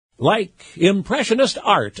Like Impressionist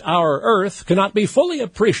art, our Earth cannot be fully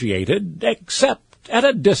appreciated except at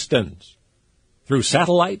a distance. Through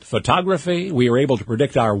satellite photography, we are able to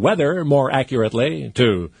predict our weather more accurately,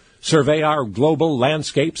 to survey our global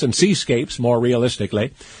landscapes and seascapes more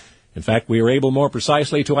realistically. In fact, we are able more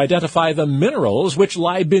precisely to identify the minerals which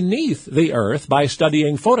lie beneath the Earth by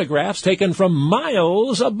studying photographs taken from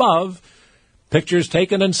miles above, pictures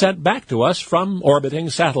taken and sent back to us from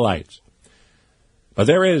orbiting satellites. But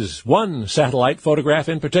there is one satellite photograph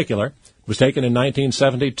in particular, it was taken in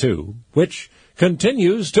 1972, which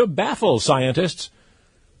continues to baffle scientists.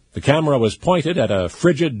 The camera was pointed at a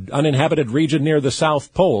frigid, uninhabited region near the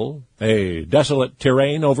South Pole, a desolate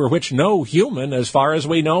terrain over which no human, as far as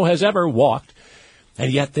we know, has ever walked.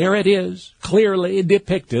 And yet there it is, clearly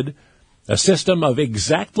depicted, a system of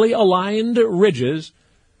exactly aligned ridges,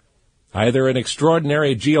 either an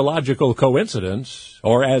extraordinary geological coincidence,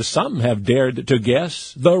 or, as some have dared to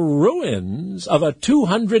guess, the ruins of a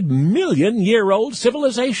 200-million-year-old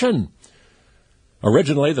civilization.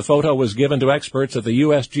 Originally, the photo was given to experts at the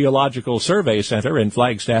U.S. Geological Survey Center in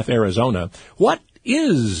Flagstaff, Arizona. What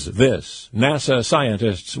is this? NASA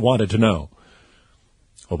scientists wanted to know.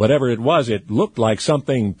 Well, whatever it was, it looked like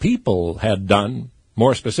something people had done,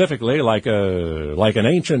 more specifically like an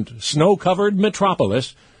ancient snow-covered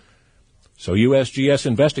metropolis. So USGS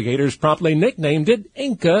investigators promptly nicknamed it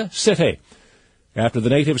Inca City, after the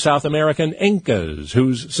native South American Incas,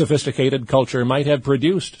 whose sophisticated culture might have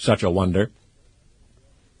produced such a wonder.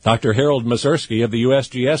 Dr. Harold Mazursky of the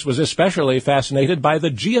USGS was especially fascinated by the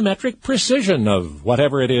geometric precision of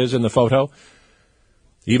whatever it is in the photo.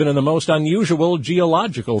 Even in the most unusual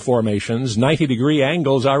geological formations, 90-degree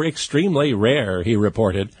angles are extremely rare, he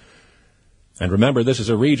reported. And remember, this is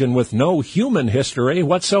a region with no human history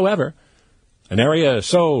whatsoever, an area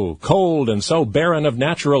so cold and so barren of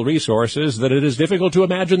natural resources that it is difficult to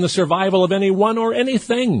imagine the survival of anyone or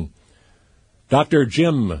anything. Dr.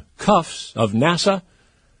 Jim Cuffs of NASA,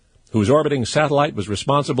 whose orbiting satellite was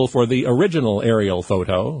responsible for the original aerial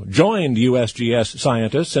photo, joined USGS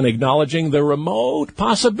scientists in acknowledging the remote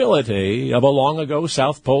possibility of a long-ago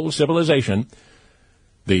South Pole civilization.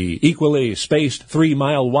 The equally spaced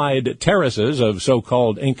 3-mile-wide terraces of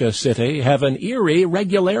so-called Inca City have an eerie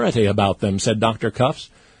regularity about them, said Dr. Cuffs.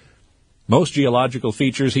 Most geological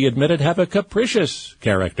features, he admitted, have a capricious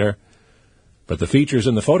character, but the features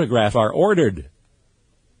in the photograph are ordered.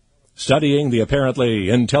 Studying the apparently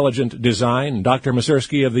intelligent design, Dr.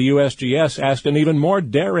 Mazursky of the USGS asked an even more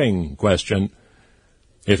daring question.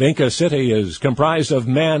 If Inca City is comprised of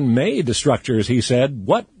man-made structures, he said,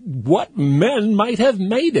 what men might have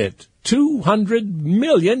made it 200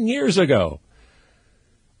 million years ago?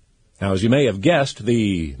 Now, as you may have guessed,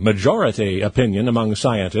 the majority opinion among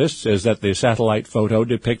scientists is that the satellite photo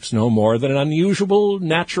depicts no more than an unusual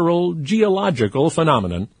natural geological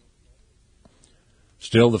phenomenon.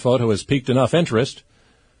 Still, the photo has piqued enough interest,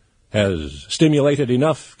 has stimulated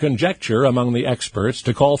enough conjecture among the experts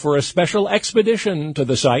to call for a special expedition to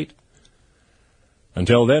the site.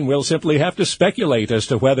 Until then, we'll simply have to speculate as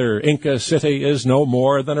to whether Inca City is no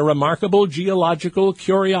more than a remarkable geological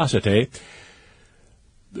curiosity,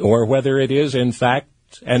 or whether it is, in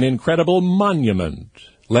fact, an incredible monument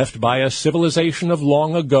left by a civilization of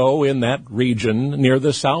long ago in that region near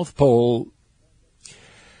the South Pole,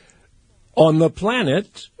 on the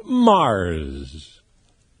planet Mars.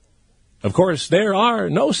 Of course, there are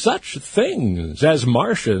no such things as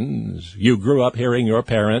Martians, you grew up hearing your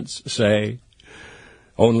parents say.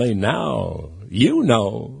 Only now you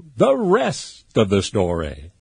know the rest of the story.